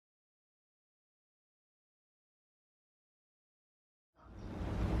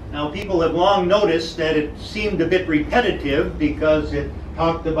Now people have long noticed that it seemed a bit repetitive because it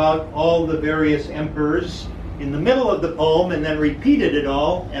talked about all the various emperors in the middle of the poem and then repeated it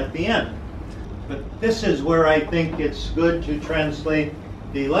all at the end. But this is where I think it's good to translate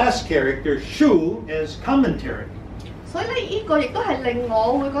the last character, Shu, as commentary. 所以咧，呢個亦都係令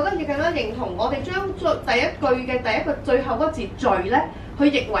我會覺得要更加認同我哋將第一句嘅第一個最後嗰字序咧，去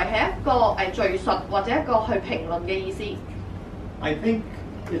譯為係一個敘述或者一個去評論嘅意思。I think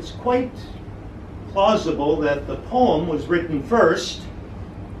it's quite plausible that the poem was written first.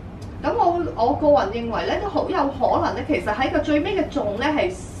 咁我個人認為咧，都好有可能咧，其實喺個最尾嘅頌咧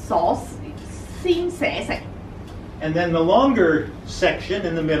係所先寫成。And then the longer section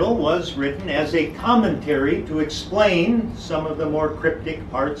in the middle was written as a commentary to explain some of the more cryptic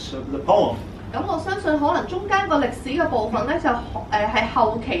parts of the poem. 咁我相信可能中間個歷史嘅部分咧，就係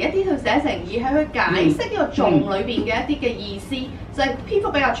後期一啲去寫成，而係去解釋呢個頌裏邊嘅一啲嘅意思，就係篇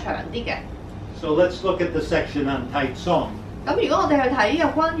幅比較長啲嘅。So let's look at the section on Tai Song. 咁如果我哋去睇有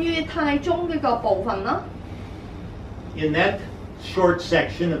關於太宗呢個部分啦。In that short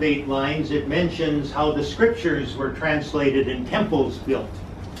section of 8 lines, it mentions how the scriptures were translated in temples built.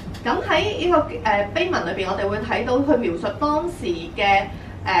 咁喺呢個碑文裏邊，我哋會睇到佢描述當時嘅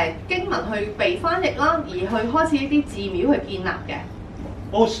經文去被翻譯啦，而去開始呢啲寺廟去建立嘅。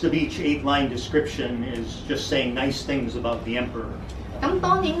Most of each 8-line description is just saying nice things about the emperor. 咁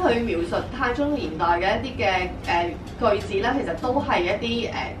當然佢描述太宗年代嘅一啲嘅句子咧，其實都係一啲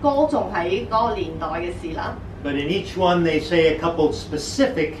歌頌喺嗰個年代嘅事啦。But in each one, they say a couple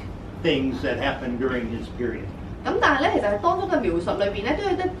specific things that happened during his period. 咁但係咧，其實喺當中嘅描述裏邊咧，都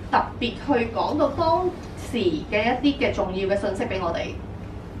有啲特別去講到當時嘅一啲嘅重要嘅信息俾我哋。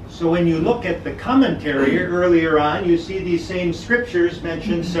So when you look at the commentary earlier on, you see these same scriptures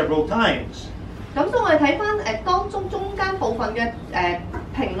mentioned several times. 咁所以我哋睇翻當中間部分嘅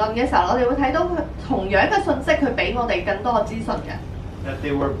評論嘅時候，我哋會睇到同樣嘅信息，佢俾我哋更多嘅資訊嘅。That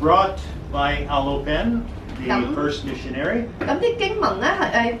they were brought by Alopen, the first missionary. 咁啲經文咧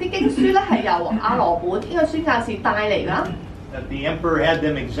係啲經書咧係由阿羅本呢個宣教士帶嚟㗎。That the emperor had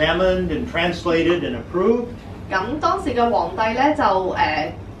them examined and translated and approved. 咁當時嘅皇帝咧就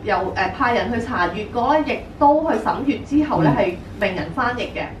由派人去查閲過咧，亦都去審閲之後咧係命人翻譯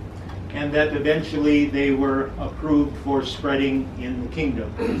嘅。And that eventually they were approved for spreading in the kingdom.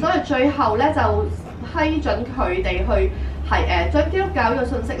 所以最後咧就批准佢哋去係將基督教呢個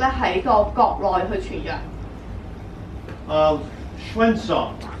信息咧喺個國內去傳揚。Xuan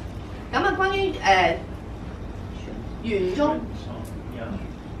Song. 咁啊，關於玄宗。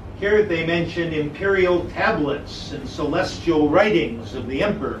Here they mention imperial tablets and celestial writings of the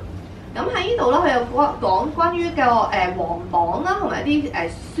emperor. 咁喺呢度咧，佢有講關於個皇榜啦，同埋一啲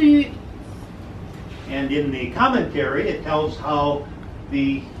書。And in the commentary, it tells how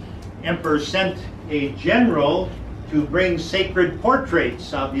the emperor sent a general to bring sacred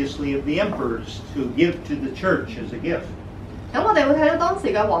portraits, obviously, of the emperors to give to the church as a gift. 咁我哋會睇到當時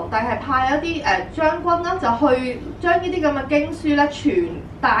嘅皇帝係派一啲將軍啦，就去將呢啲咁嘅經書咧傳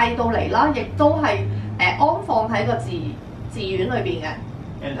帶到嚟啦，亦都係安放喺個寺院裏邊嘅。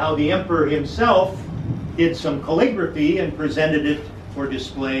And how the emperor himself did some calligraphy and presented it for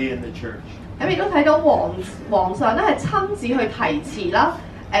display in the church. 咁亦都睇到皇上咧係親自去題詞啦，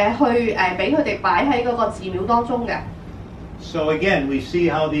去俾佢哋擺喺嗰個寺廟當中嘅。So again, we see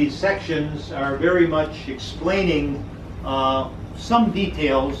how these sections are very much explaining some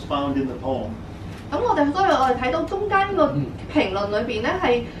details found in the poem. 咁所以我哋睇到中間呢個評論裏邊咧，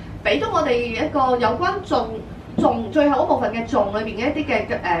係俾咗我哋一個有關頌最後一部分嘅頌裏邊嘅一啲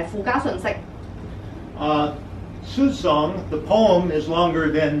嘅附加信息。Susong, the poem is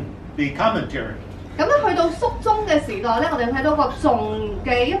longer than the commentary. 咁咧去到肅宗嘅時代咧，我哋睇到個頌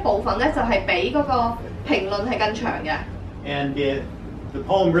嘅一部分咧，就係比嗰個評論係更長嘅。And the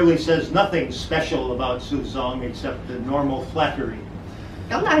poem really says nothing special about Susong except the normal flattery.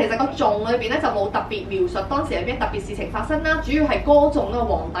 咁但係其實個頌裏邊咧就冇特別描述當時有咩特別事情發生啦，主要係歌頌嗰個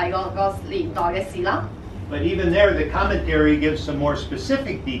皇帝個年代嘅事啦。But even there, the commentary gives some more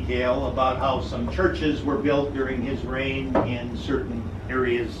specific detail about how some churches were built during his reign in certain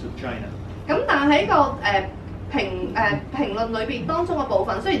areas of China. 咁但係喺個評論裏邊當中嘅部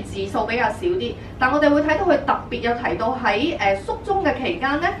分，雖然字數比較少啲，但我哋會睇到佢特別有提到喺肅宗嘅期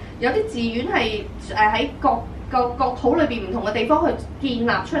間咧，有啲寺院係喺個國土裏邊唔同嘅地方去建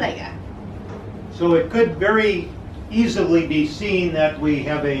立出嚟嘅。So it could very easily be seen that we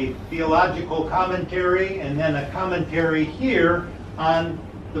have a theological commentary and then a commentary here on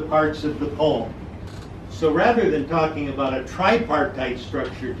the parts of the poem. So rather than talking about a tripartite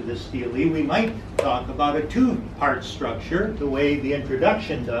structure to the stele, we might talk about a two-part structure, the way the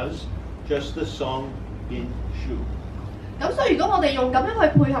introduction does, just the song bin shu. 咁所以如果我哋用咁樣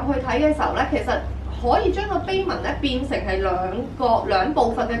去配合去睇嘅時候咧，其實可以將個碑文咧變成係兩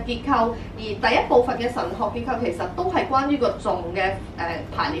部分嘅結構，而第一部分嘅神學結構其實都係關於個頌嘅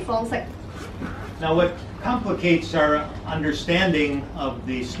排列方式。Now what complicates our understanding of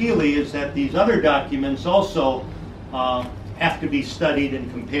the stele is that these other documents also have to be studied and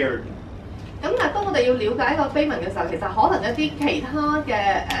compared. 咁但係當我哋要了解一個碑文嘅時候，其實可能一啲其他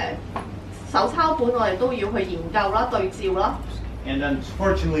嘅手抄本我哋都要去研究啦、對照啦。And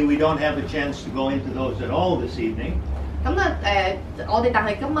unfortunately, we don't have a chance to go into those at all this evening. 咁我哋但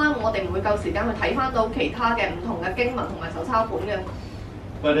係今晚我哋唔會夠時間去睇翻到其他嘅唔同嘅經文同埋手抄本嘅。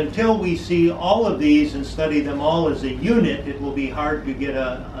But until we see all of these and study them all as a unit, it will be hard to get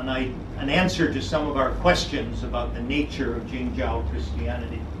an answer to some of our questions about the nature of Jingjiao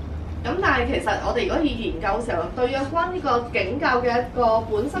Christianity. 咁但係其實我哋如果要研究嘅時候，對有關呢個景教嘅一個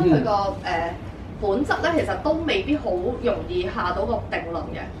本身佢個本質咧，其實都未必好容易下到個定論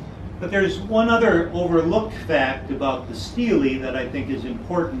嘅。But there's one other overlooked fact about the stele that I think is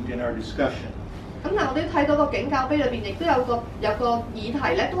important in our discussion. 咁但係我哋睇到個景教碑裏邊，亦都有個議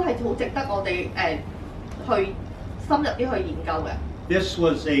題咧，都係好值得我哋去深入啲去研究嘅。This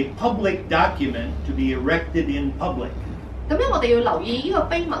was a public document to be erected in public. 咁因為我哋要留意呢個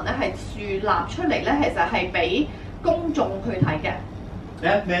碑文咧係樹立出嚟咧，其實係俾公眾去睇嘅。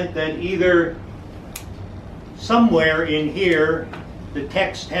That meant that either somewhere in here the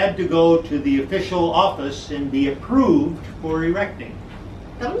text had to go to the official office and be approved for erecting.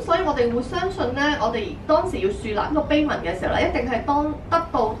 咁所以我哋會相信咧，我哋當時要樹立呢個碑文嘅時候咧，一定係得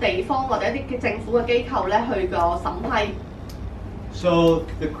到地方或者一啲政府嘅機構咧去個審批。So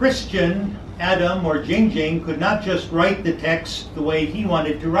the Christian Adam or Jingjing could not just write the text the way he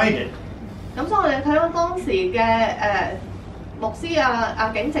wanted to write it. 咁所以我哋睇到當時嘅牧師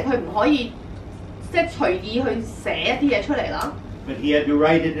景直，佢唔可以即係隨意去寫一啲嘢出嚟啦。But he had to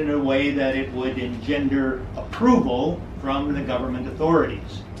write it in a way that it would engender approval from the government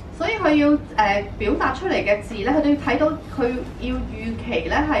authorities. 所以佢要表達出嚟嘅字咧，佢都要睇到佢要預期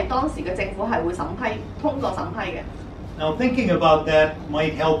咧係當時嘅政府係會通過審批嘅。Now thinking about that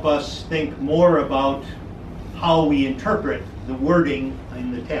might help us think more about how we interpret the wording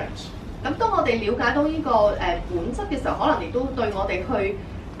in the text. 咁當我哋了解到呢個本質嘅時候，可能亦都對我哋去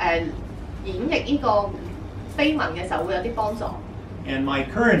演繹呢個碑文嘅時候會有啲幫助。And my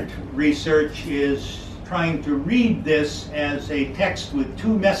current research is trying to read this as a text with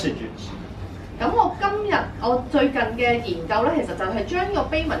two messages. 咁我最近嘅研究咧，其實就係將呢個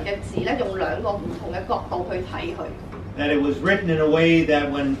碑文嘅字咧，用兩個唔同嘅角度去睇佢。That it was written in a way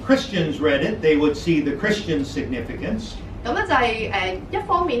that when Christians read it, they would see the Christian significance. 咁咧就係一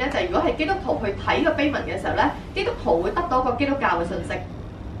方面咧，就係如果係基督徒去睇個碑文嘅時候咧，基督徒會得到個基督教嘅信息。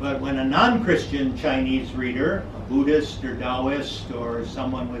But when a non-Christian Chinese reader, a Buddhist or Taoist or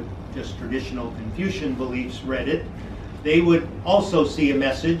someone with just traditional Confucian beliefs read it, they would also see a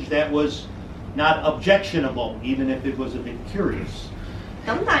message that was not objectionable, even if it was a bit curious.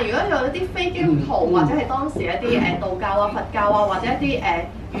 咁但係如果有一啲非基督徒或者係當時一啲道教啊、佛教啊或者一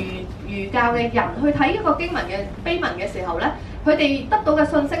啲儒教嘅人去睇一個經文嘅碑文嘅時候咧，佢哋得到嘅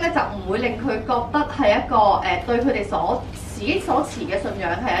信息咧就唔會令佢覺得係一個對佢哋自己所持嘅信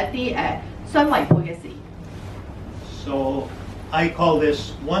仰係一啲相違背嘅事。So I call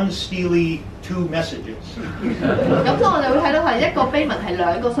this one stele, two messages. 咁所以我哋會睇到係一個碑文係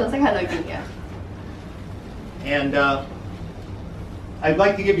兩個信息喺裏邊嘅。And I'd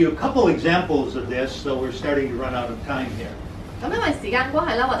like to give you a couple examples of this, so we're starting to run out of time here. 咁因為時間關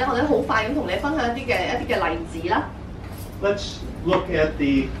係啦，或者我哋好快咁同你分享一啲嘅例子啦。Let's look at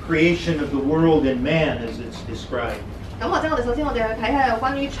the creation of the world and man as it's described. 咁或者我哋首先我哋去睇下有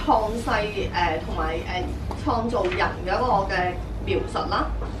關於創世同埋創造人嗰個嘅描述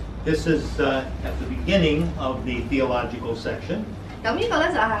啦。This is at the beginning of the theological section. 咁呢個咧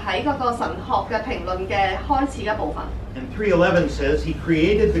就係喺嗰個神學嘅評論嘅開始嘅部分。And 3:11 says he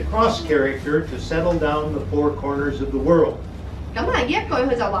created the cross character to settle down the four corners of the world. 咁係呢一句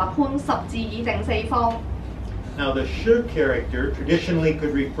佢就話判十字以定四方。Now the shi character traditionally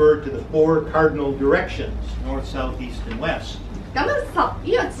could refer to the four cardinal directions, north, south, east, and west. 咁十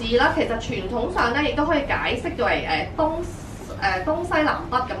呢個字啦，其實傳統上咧亦都可以解釋作為東西南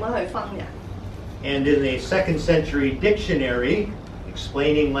北咁樣去分嘅。And in a 2nd century dictionary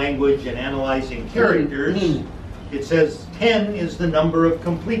explaining language and analyzing characters, it says 10 is the number of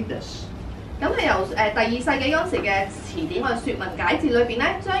completeness. 咁係由第2世紀嗰陣時嘅詞典，我哋説文解字裏邊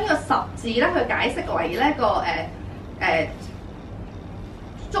咧，將呢個十字咧去解釋為呢個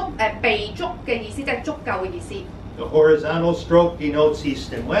被捉嘅意思，即係足夠嘅意思。The horizontal stroke denotes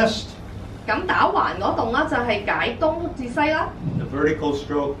east and west. 咁打橫嗰棟啦，就係解東至西啦。The vertical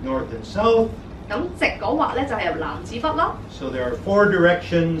stroke north and south. 咁直嗰畫咧就係由南至北啦。So there are 4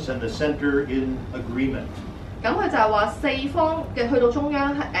 directions and the center in agreement. 咁佢就係話四方嘅去到中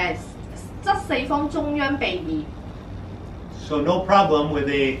央則四方中央被移。So no problem with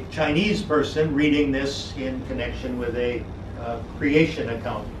a Chinese person reading this in connection with a creation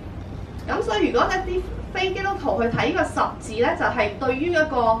account. 咁所以如果一啲非基督徒去睇個十字咧，就係、是、對於一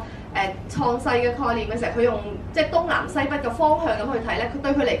個創世嘅概念嘅時候，佢用即係東南西北嘅方向咁去睇咧，佢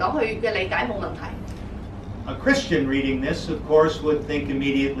對佢嚟講，佢嘅理解冇問題。A Christian reading this, of course, would think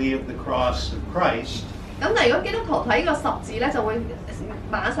immediately of the cross of Christ. 咁但係如果基督徒睇個十字咧，就會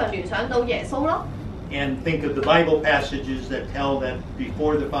馬上聯想到耶穌咯。And think of the Bible passages that tell that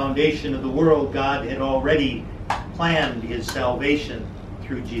before the foundation of the world, God had already planned His salvation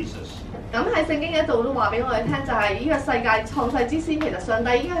through Jesus. 咁喺聖經一度都話俾我哋聽，就係呢個世界創世之先，其實上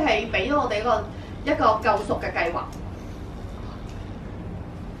帝已經係俾咗我哋一個救贖嘅計劃。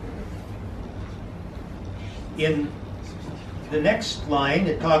In the next line,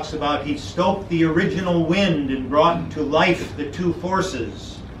 it talks about He stoked the original wind and brought to life the 2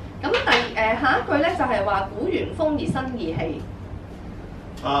 forces. 咁下一句咧就係話古原風而生而起。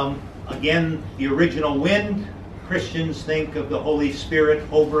Again, the original wind. Christians think of the Holy Spirit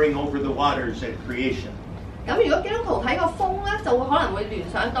hovering over the waters at creation. 咁如果基督徒睇個風咧，就會可能會聯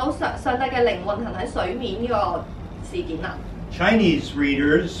想到上帝嘅靈運行喺水面呢個事件啦。Chinese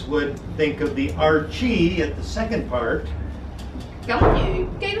readers would think of the archi at the second part. 咁如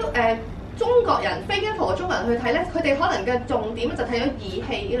中國人非基督徒嘅中國人去睇咧，佢哋可能嘅重點就睇咗義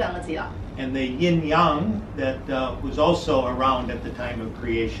氣呢兩個字啦。And the yin yang that was also around at the time of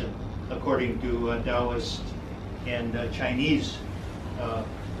creation, according to Taoist and Chinese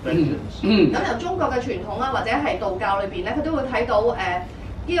legends. 咁由中國嘅傳統啦，或者係道教裏邊咧，佢都會睇到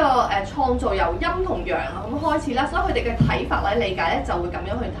呢個創造由陰同陽咁開始啦，所以佢哋嘅睇法或者理解咧就會咁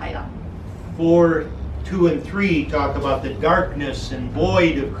樣去睇啦。 4, 2, and 3 talk about the darkness and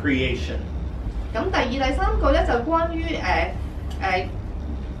void of creation. 咁第2、第3句咧就關於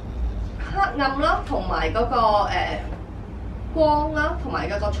黑暗啦，同埋嗰個光啦，同埋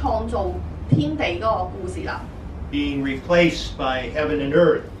嗰個創造天地嗰個故事啦。Being replaced by heaven and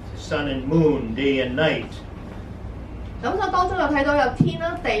earth, sun and moon, day and night. 咁所以當中有睇到有天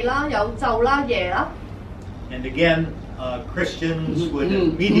啦、地啦、有晝啦、夜啦。And again, Christians would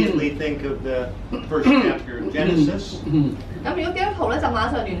immediately think of the first chapter of Genesis. 咁如果基督徒咧就馬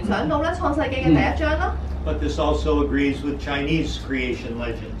上聯想到咧創世記嘅第1章啦。But this also agrees with Chinese creation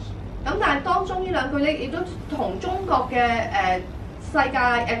legends. 咁但係當中呢兩句咧，亦都同中國嘅世界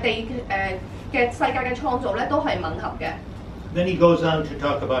嘅世界嘅創造咧都係吻合嘅。Then he goes on to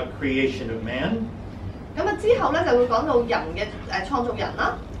talk about creation of man. 咁之後咧就會講到人嘅創造人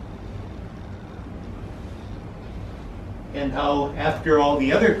啦。And how after all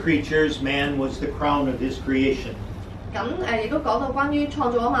the other creatures, man was the crown of his creation. 咁亦都講到關於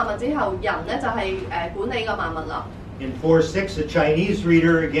創造咗萬物之後，人咧就係管理個萬物啦。In 4:6, a Chinese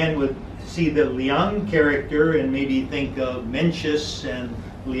reader again would see the Liang character and maybe think of Mencius and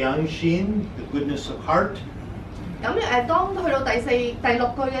Liangxin, the goodness of heart. 咁當去到第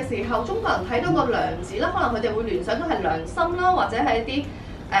6句嘅時候，中國人睇到個良字啦，可能佢哋會聯想到係良心啦，或者係一啲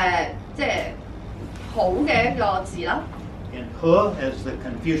即係好嘅一個字啦。And He as the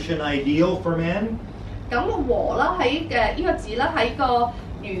Confucian ideal for man. 咁和啦喺呢個字啦喺個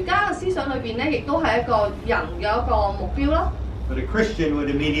儒家嘅思想裏邊咧，亦都係一個人嘅一個目標啦。But a Christian would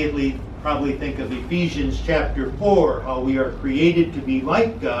immediately probably think of Ephesians chapter 4, how we are created to be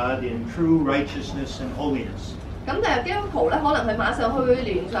like God in true righteousness and holiness. 咁但係基督徒咧，可能佢馬上去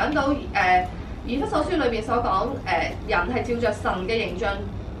聯想到以弗所書裏邊所講人係照着神嘅形象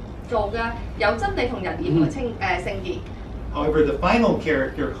做嘅，有真理同仁義同埋聖義。However, the final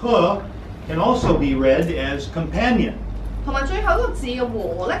character, He, can also be read as companion. 同埋最後一個字嘅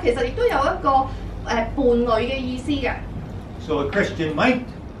和咧，其實亦都有一個伴侶嘅意思嘅。So a Christian might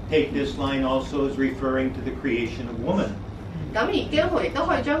take this line also as referring to the creation of woman. 咁而基督徒亦都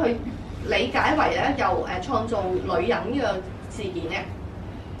可以將佢理解為咧由創造女人呢個事件嘅。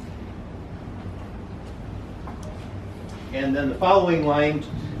And then the following line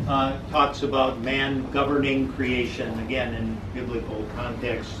talks about man governing creation, again in biblical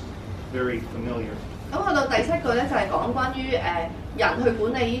context, very familiar. 咁去到第7句咧，就係講關於人去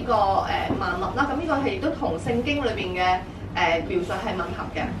管理呢個萬物啦。咁呢個係亦都同聖經裏邊嘅描述係吻合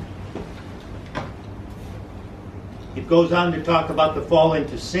嘅。It goes on to talk about the fall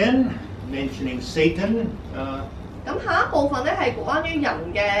into sin, mentioning Satan. 咁下一部分咧係關於人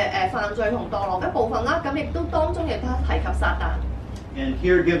嘅犯罪同墮落嘅部分啦，咁亦都當中亦都提及撒旦。And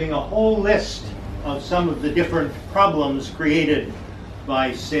here giving a whole list of some of the different problems created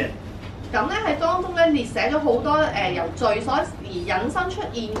by sin. 咁咧喺當中咧列寫咗好多由罪所而引申出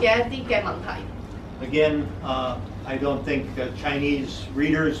現嘅一啲嘅問題。Again, I don't think Chinese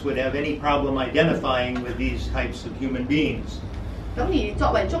readers would have any problem identifying with these types of human beings. 咁而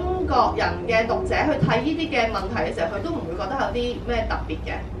作為中國人嘅讀者去睇呢啲嘅問題嘅時候，佢都唔會覺得有啲咩特別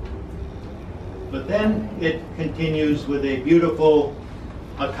嘅。But then it continues with a beautiful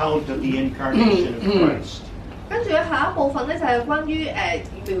account of the incarnation of Christ. 跟住咧下一部分咧就係關於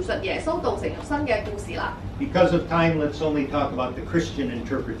描述耶穌道成肉身嘅故事啦。Because of time, let's only talk about the Christian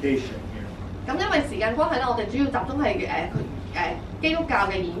interpretation here. 咁因為時間關係咧，我哋主要集中係基督教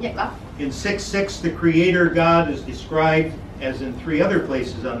嘅演繹啦。In 6:6, the Creator God is described, as in 3 other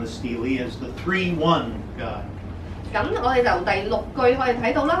places on the Stele, as the 3-1 God. 咁我哋由第6句可以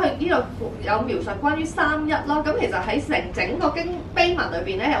睇到啦，佢呢度有描述關於3-1啦。咁其實喺整個碑文裏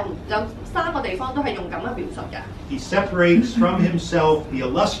邊咧，有3個地方都係用咁嘅描述嘅。He separates from himself the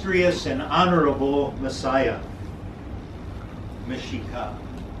illustrious and honorable Messiah, Meshika.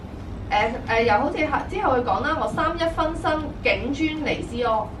 又好似之後佢講啦，我3-1分身景尊尼斯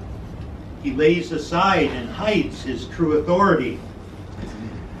柯。He lays aside and hides his true authority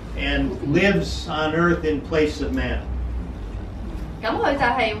and lives on earth in place of man. 咁佢就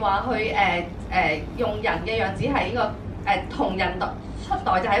係話佢用人嘅樣子係呢個同人出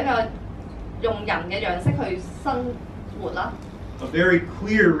代，就係一個用人嘅樣式去生活啦。A very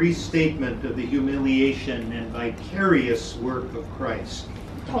clear restatement of the humiliation and vicarious work of Christ.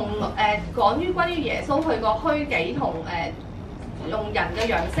 同關於耶穌佢個虛己同用人嘅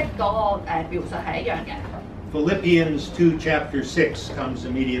樣式嗰個描述係一樣嘅。Philippians 2 chapter 6 comes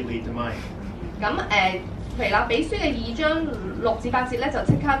immediately to mind. 咁腓立比書嘅2章6至8節咧，就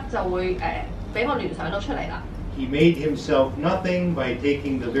即刻就會俾我聯想到出嚟啦。He made himself nothing by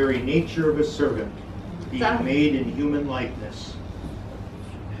taking the very nature of a servant, being made in human likeness.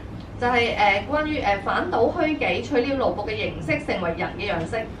 就係關於反倒虛己，取了奴僕嘅形式，成為人嘅樣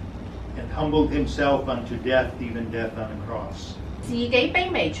式。And humbled himself unto death, even death on a cross. 自己卑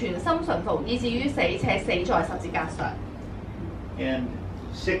微，全心順服，以至於死，且死在十字架上。And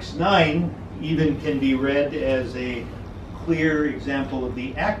 6:9 even can be read as a clear example of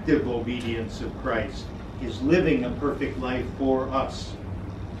the active obedience of Christ, his living a perfect life for us.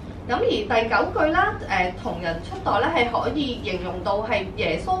 咁而第9句啦，同人出代咧係可以形容到係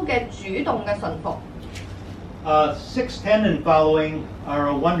耶穌嘅主動嘅順服。6:10 and following are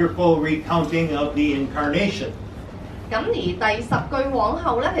a wonderful recounting of the incarnation. 咁而第10句往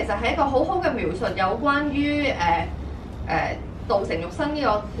後咧，其實係一個好好嘅描述有關於道成肉身呢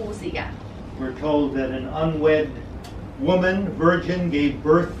個故事嘅。We're told that an unwed woman, virgin, gave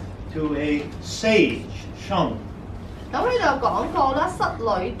birth to a sage, Sheng. 咁呢度講過啦，失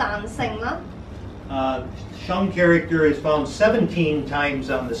女誕聖啦。Sheng character is found 17 times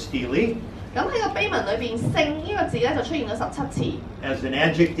on the Stele. 咁喺個碑文裏邊，聖呢個字咧就出現咗17次。As an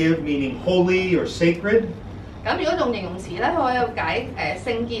adjective meaning holy or sacred. 咁如果用形容詞咧，佢可以解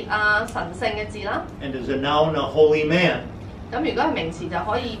聖潔啊、神聖嘅字啦。And as a noun, a holy man. 咁如果係名詞，就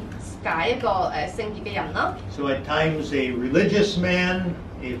可以解一個聖潔嘅人啦。So at times a religious man,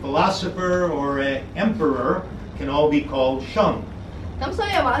 a philosopher, or an emperor can all be called Sheng. 咁所以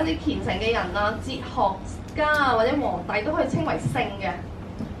話一啲虔誠嘅人啊、哲學家啊或者皇帝都可以稱為聖嘅。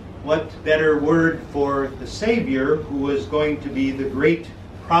What better word for the Savior, who is going to be the great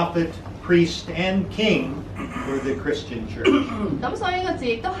prophet, priest, and king for the Christian church? 咁所以呢個字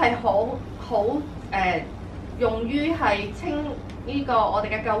亦都係好用於係稱呢個我哋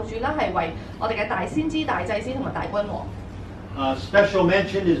嘅救主啦，係為我哋嘅大先知、大祭司同埋大君王。Special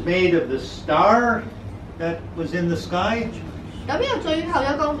mention is made of the star that was in the sky. 咁呢個最後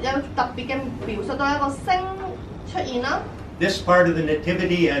有特別嘅描述到一個星出現啦。This part of the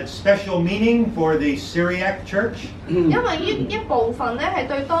Nativity had special meaning for the Syriac church. 因為呢一部分咧係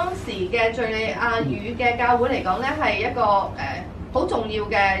對當時嘅敍利亞語嘅教會嚟講咧係一個好重要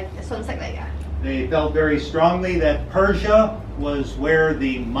嘅信息嚟嘅。They felt very strongly that Persia was where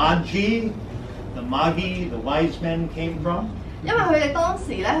the Magi, the wise men came from. 因為佢哋當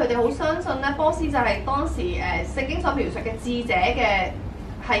時咧，佢哋好相信咧，波斯就係當時聖經所描述嘅智者嘅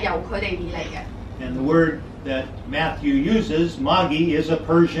係由佢哋而嚟嘅。And the word that Matthew uses, Magi, is a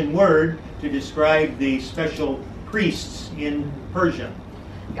Persian word to describe the special priests in Persia.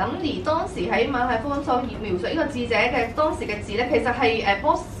 咁而當時喺馬太福音所描述呢個智者嘅當時嘅字咧，其實係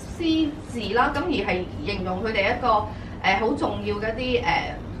波師字啦，咁而係形容佢哋一個好重要嘅一啲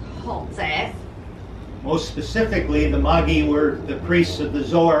學者。Most specifically, the Magi were the priests of the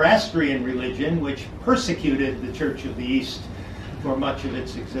Zoroastrian religion, which persecuted the Church of the East for much of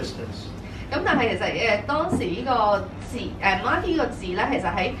its existence. 咁但係其實當時呢個字Magi 呢個字咧，其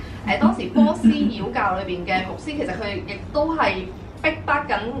實喺當時波斯妖教裏邊嘅牧師，其實佢亦都係逼迫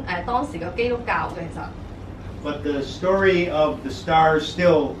緊當時嘅基督教嘅其實。But the story of the stars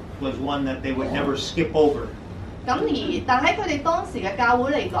still was one that they would never skip over. 但喺佢哋當時嘅教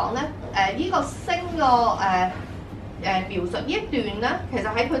會嚟講咧，呢個星個描述呢一段咧，其實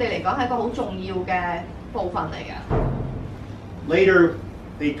喺佢哋嚟講係一個好重要嘅部分嚟嘅。Later,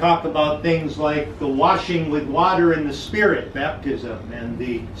 they talk about things like the washing with water in the Spirit, baptism, and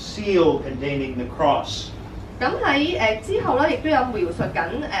the seal containing the cross. 咁喺之後咧，亦都有描述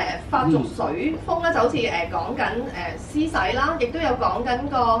緊發俗水風咧，就好似講緊施洗啦，亦都有講緊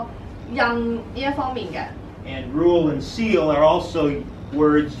個印呢一方面嘅。And rule and seal are also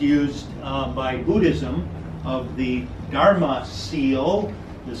words used by Buddhism of the Dharma seal,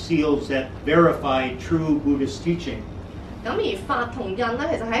 the seals that verify true Buddhist teaching. 咁而法同印咧，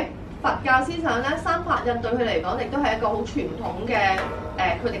其實喺佛教思想咧，三法印對佢嚟講，亦都係一個好傳統嘅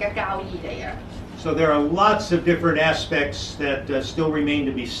佢哋嘅教義嚟嘅。So there are lots of different aspects that still remain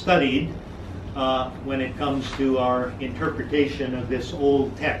to be studied when it comes to our interpretation of this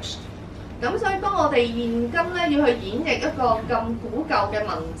old text. 咁所以當我哋現今咧要去演繹一個咁古舊嘅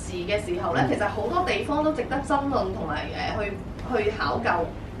文字嘅時候咧，其實好多地方都值得爭論同埋去考究。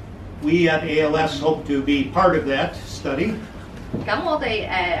We at ALS hope to be part of that study. 咁我哋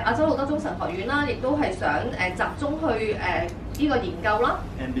亞洲路德宗神學院啦，亦都係想集中去呢個研究啦。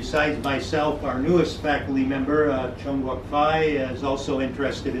And besides myself, our newest faculty member, Chung Guok Phai, is also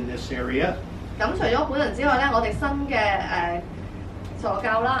interested in this area. 咁除咗本人之外咧，我哋新嘅助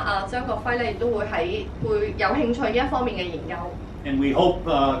教啦，張國輝咧亦都會有興趣呢一方面嘅研究。And we hope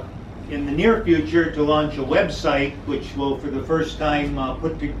in the near future to launch a website which will for the first time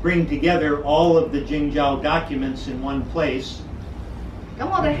bring together all of the Jingjiao documents in one place. 咁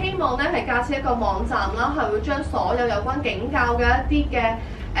我哋希望咧係架設一個網站啦，係會將所有有關景教嘅一啲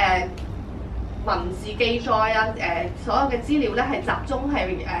嘅文字記載啊，所有嘅資料咧係集中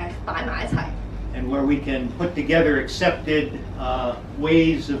係擺埋一齊。And where we can put together accepted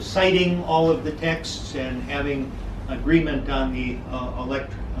ways of citing all of the texts and having agreement on the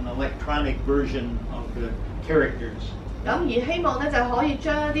an electronic version of the characters. 咁而希望咧就可以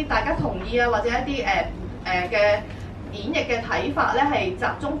將一啲大家同意啊，或者一啲嘅演繹嘅睇法咧係集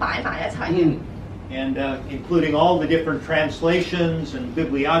中擺埋一齊嘅。And including all the different translations and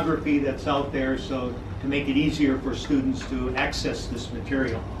bibliography that's out there, so to make it easier for students to access this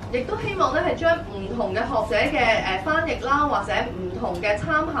material. 亦都希望咧係將唔同嘅學者嘅翻譯啦，或者唔同嘅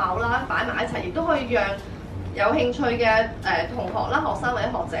參考啦擺埋一齊，亦都可以讓有興趣嘅同學啦、學生或者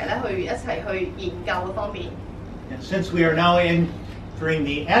學者咧去一齊去研究嘅方面。And since we are now entering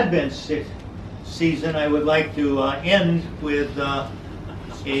the Advent season, I would like to end with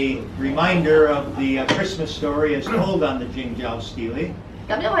a reminder of the Christmas story as told on the Jingjiao Stele.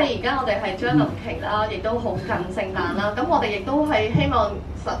 咁因為而家我哋係將臨期啦，亦都好近聖誕啦，咁我哋亦都係希望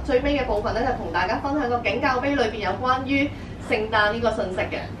最尾嘅部分咧，就同大家分享個景教碑裏邊有關於聖誕呢個信息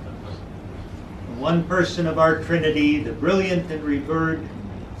嘅。One person of our Trinity, the brilliant and revered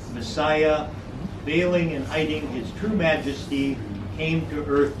Messiah, veiling and hiding his true majesty, came to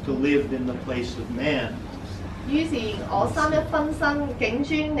earth to live in the place of man. 於是我三一分身，景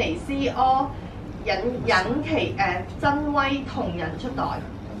尊尼斯柯，引其真威同人出代。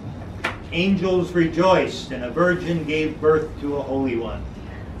Angels rejoiced, and a virgin gave birth to a holy one.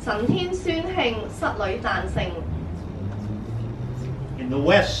 神天宣慶，室女誕生。In the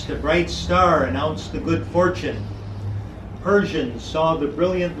west, a bright star announced the good fortune. Persians saw the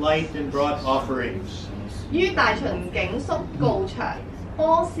brilliant light and brought offerings. 於大秦景肅告長，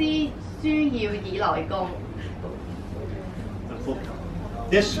波斯諸要以來供。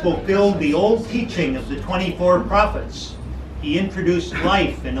This fulfilled the old teaching of the 24 prophets. He introduced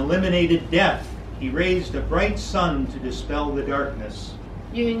life and eliminated death. He raised a bright sun to dispel the darkness.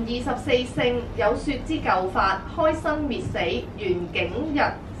 原24聖有說之舊法，開生滅死，原景日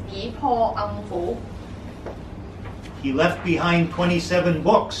以破暗苦。He left behind 27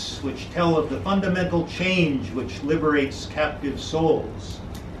 books which tell of the fundamental change which liberates captive souls.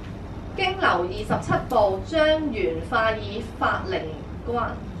 經流27部，將原化以法靈關。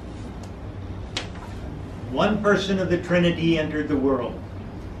One person of the Trinity entered the world.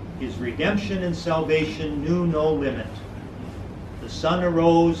 His redemption and salvation knew no limit. The sun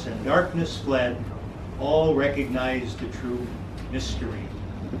arose and darkness fled. All recognized the true mystery.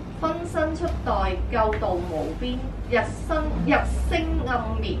 分身出代，救度無邊，日星暗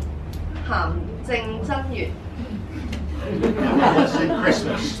滅，咸正真圓。Blessed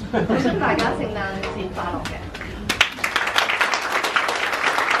Christmas. 祝大家聖誕